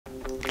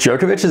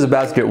Djokovic is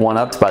about to get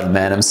one-upped by the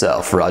man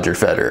himself, Roger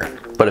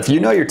Federer. But if you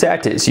know your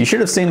tactics, you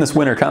should have seen this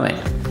winner coming.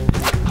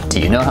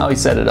 Do you know how he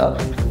set it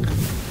up?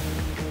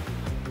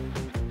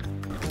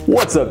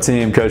 What's up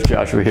team, Coach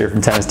Joshua here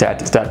from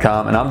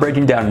TennisTactics.com, and I'm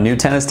breaking down a new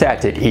tennis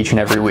tactic each and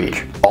every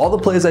week. All the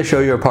plays I show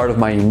you are part of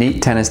my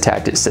unique tennis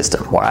tactics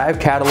system, where I have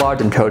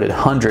cataloged and coded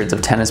hundreds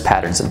of tennis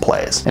patterns and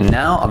plays. And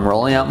now I'm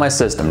rolling out my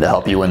system to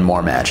help you win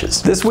more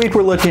matches. This week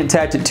we're looking at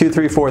tactic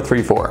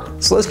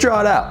 2-3-4-3-4. So let's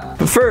draw it out.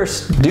 But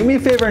first, do me a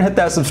favor and hit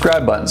that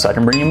subscribe button so I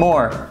can bring you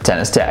more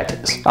tennis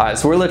tactics. Alright,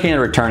 so we're looking at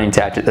a returning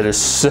tactic that is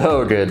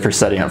so good for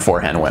setting up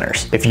forehand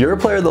winners. If you're a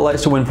player that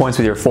likes to win points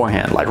with your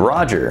forehand, like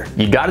Roger,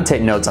 you gotta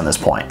take notes on this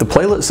point. The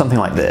play looks something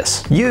like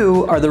this.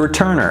 You are the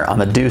returner on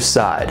the deuce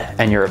side,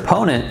 and your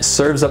opponent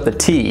serves up the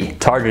tee,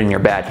 targeting your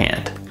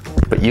backhand.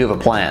 But you have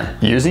a plan.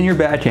 Using your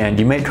backhand,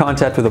 you make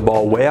contact with the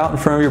ball way out in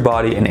front of your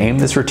body and aim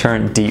this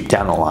return deep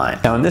down the line.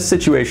 Now in this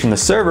situation, the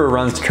server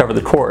runs to cover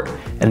the court,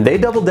 and they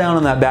double down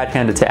on that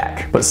backhand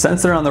attack. But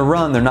since they're on the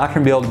run, they're not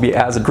going to be able to be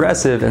as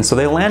aggressive, and so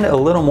they land it a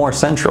little more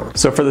central.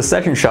 So for the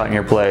second shot in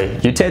your play,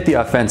 you take the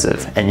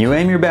offensive, and you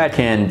aim your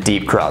backhand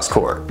deep cross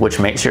court, which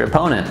makes your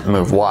opponent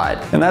move wide.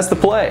 And that's the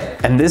play.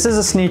 And this is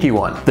a sneaky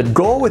one. The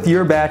goal with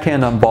your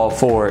backhand on ball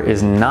 4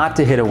 is not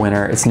to hit a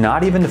winner, it's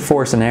not even to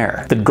force an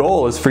error. The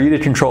goal is for you to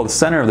control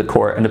the center of the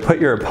court and to put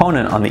your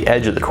opponent on the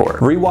edge of the court.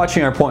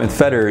 Rewatching our point with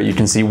Federer, you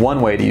can see one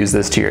way to use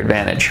this to your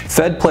advantage.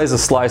 Fed plays a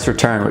slice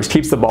return, which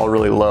keeps the ball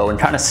really low and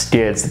kind of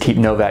skids to keep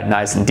Novak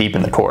nice and deep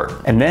in the court.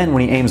 And then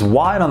when he aims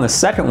wide on the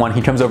second one,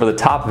 he comes over the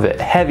top of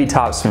it, heavy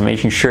topspin,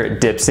 making sure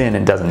it dips in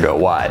and doesn't go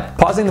wide.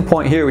 Pausing the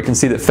point here, we can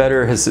see that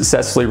Federer has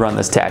successfully run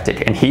this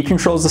tactic, and he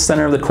controls the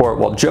center of the court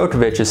while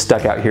Djokovic is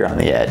stuck out here on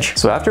the edge.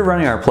 So after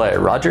running our play,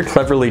 Roger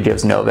cleverly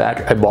gives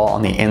Novak a ball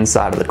on the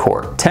inside of the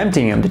court,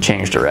 tempting him to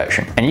change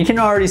direction. And you can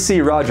already see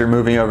Roger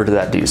moving over to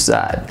that deuce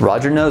side.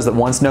 Roger knows that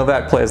once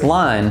Novak plays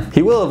line,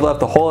 he will have left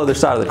the whole other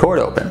side of the court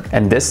open.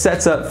 And this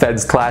sets up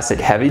Fed's classic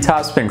heavy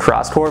topspin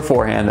cross-court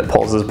forehand that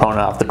pulls his opponent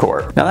off the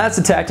court. Now that's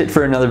a tactic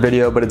for another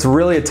video, but it's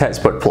really a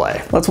textbook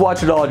play. Let's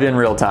watch it all again in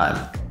real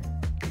time.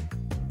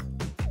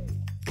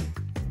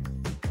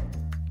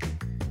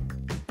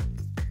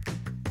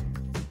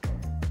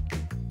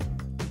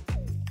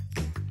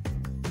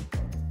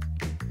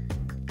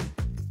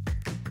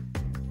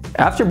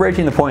 After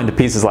breaking the point into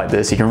pieces like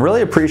this, you can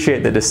really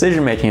appreciate the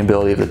decision-making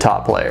ability of the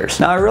top players.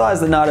 Now I realize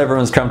that not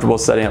everyone's comfortable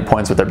setting up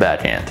points with their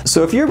backhand.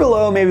 So if you're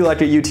below maybe like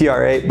a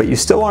UTR-8, but you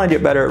still want to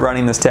get better at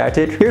running this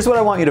tactic, here's what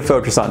I want you to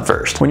focus on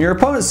first. When your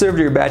opponent serves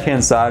to your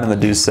backhand side on the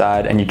deuce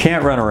side and you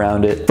can't run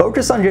around it,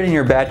 focus on getting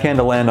your backhand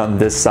to land on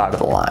this side of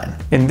the line.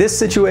 In this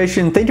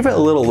situation, think of it a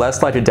little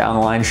less like a down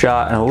the line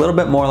shot and a little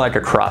bit more like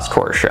a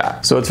cross-court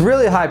shot. So it's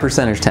really high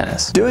percentage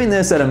tennis. Doing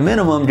this at a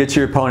minimum gets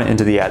your opponent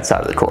into the ad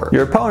side of the court.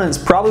 Your opponents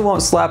probably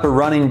won't slap a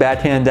running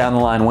backhand down the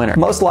line winner.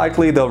 Most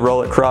likely they'll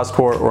roll it cross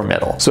court or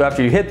middle. So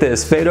after you hit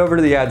this, fade over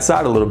to the ad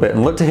side a little bit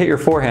and look to hit your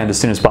forehand as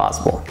soon as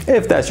possible.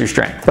 If that's your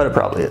strength, but it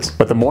probably is.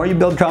 But the more you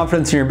build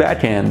confidence in your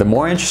backhand, the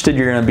more interested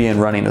you're going to be in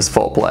running this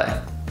full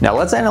play. Now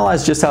let's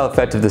analyze just how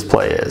effective this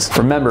play is.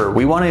 Remember,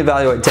 we want to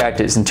evaluate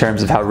tactics in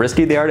terms of how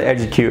risky they are to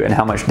execute and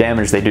how much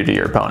damage they do to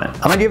your opponent.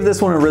 I'm going to give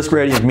this one a risk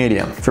rating of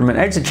medium. From an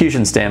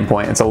execution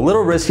standpoint, it's a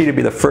little risky to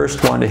be the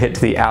first one to hit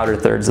to the outer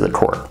thirds of the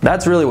court.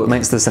 That's really what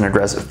makes this an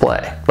aggressive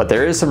play. But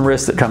there is some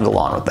risk that comes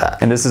along with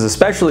that. And this is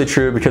especially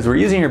true because we're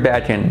using your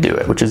backhand to do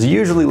it, which is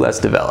usually less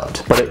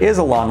developed. But it is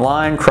a long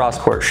line,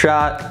 cross-court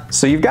shot,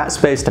 so you've got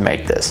space to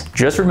make this.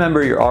 Just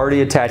remember you're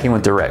already attacking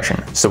with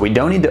direction, so we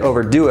don't need to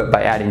overdo it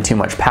by adding too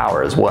much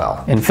power as well.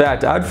 In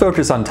fact, I'd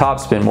focus on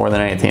topspin more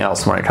than anything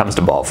else when it comes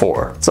to ball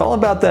 4. It's all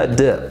about that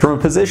dip. From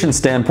a position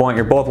standpoint,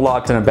 you're both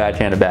locked in a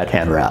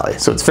backhand-to-backhand rally,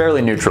 so it's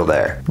fairly neutral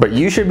there. But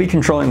you should be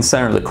controlling the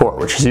center of the court,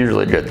 which is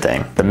usually a good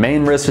thing. The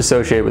main risk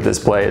associated with this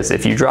play is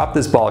if you drop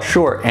this ball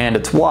short and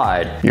it's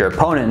wide, your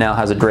opponent now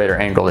has a greater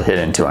angle to hit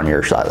into on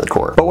your side of the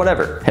court. But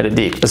whatever, hit it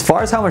deep. As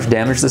far as how much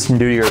damage this can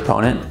do to your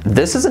opponent,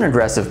 this is an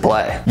aggressive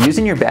play.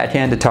 Using your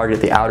backhand to target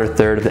the outer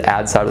third of the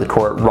ad side of the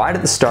court right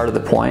at the start of the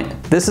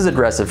point, this is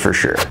aggressive for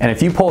sure. And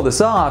if you pull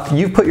this off,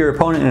 you've put your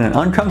opponent in an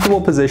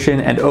uncomfortable position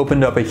and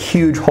opened up a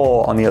huge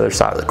hole on the other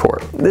side of the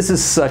court. This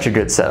is such a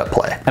good setup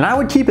play, and I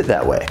would keep it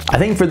that way. I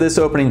think for this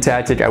opening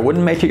tactic, I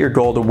wouldn't make it your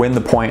goal to win the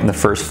point in the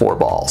first 4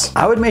 balls.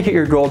 I would make it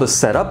your goal to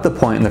set up the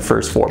point in the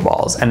first 4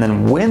 balls and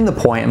then win the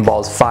point in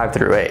balls 5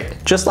 through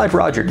 8, just like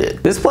Roger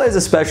did. This play is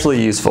especially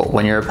useful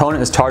when your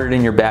opponent is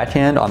targeting your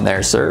backhand on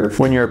their serve,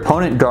 when your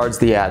opponent guards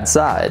the ad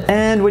side,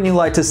 and when you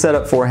like to set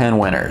up forehand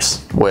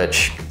winners,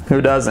 which who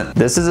doesn't?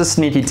 This is a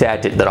sneaky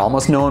tactic that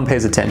almost no one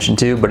pays attention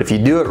to, but if you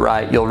do it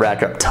right, you'll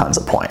rack up tons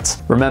of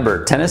points.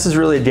 Remember, tennis is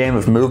really a game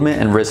of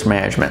movement and risk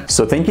management,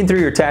 so thinking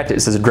through your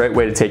tactics is a great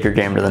way to take your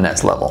game to the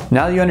next level.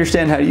 Now that you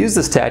understand how to use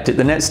this tactic,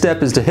 the next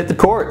step is to hit the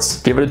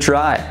courts. Give it a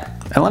try.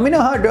 And let me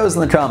know how it goes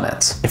in the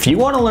comments. If you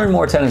want to learn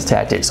more tennis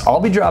tactics,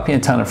 I'll be dropping a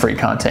ton of free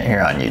content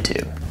here on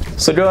YouTube.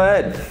 So go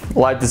ahead,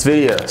 like this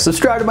video,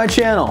 subscribe to my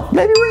channel,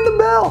 maybe ring the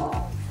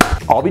bell.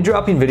 I'll be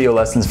dropping video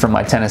lessons from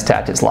my tennis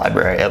tactics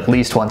library at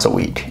least once a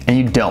week, and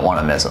you don't want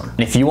to miss them.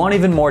 And if you want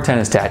even more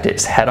tennis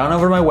tactics, head on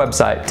over to my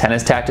website,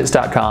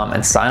 tennistactics.com,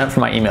 and sign up for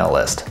my email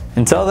list.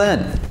 Until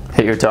then,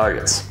 hit your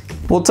targets.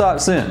 We'll talk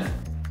soon.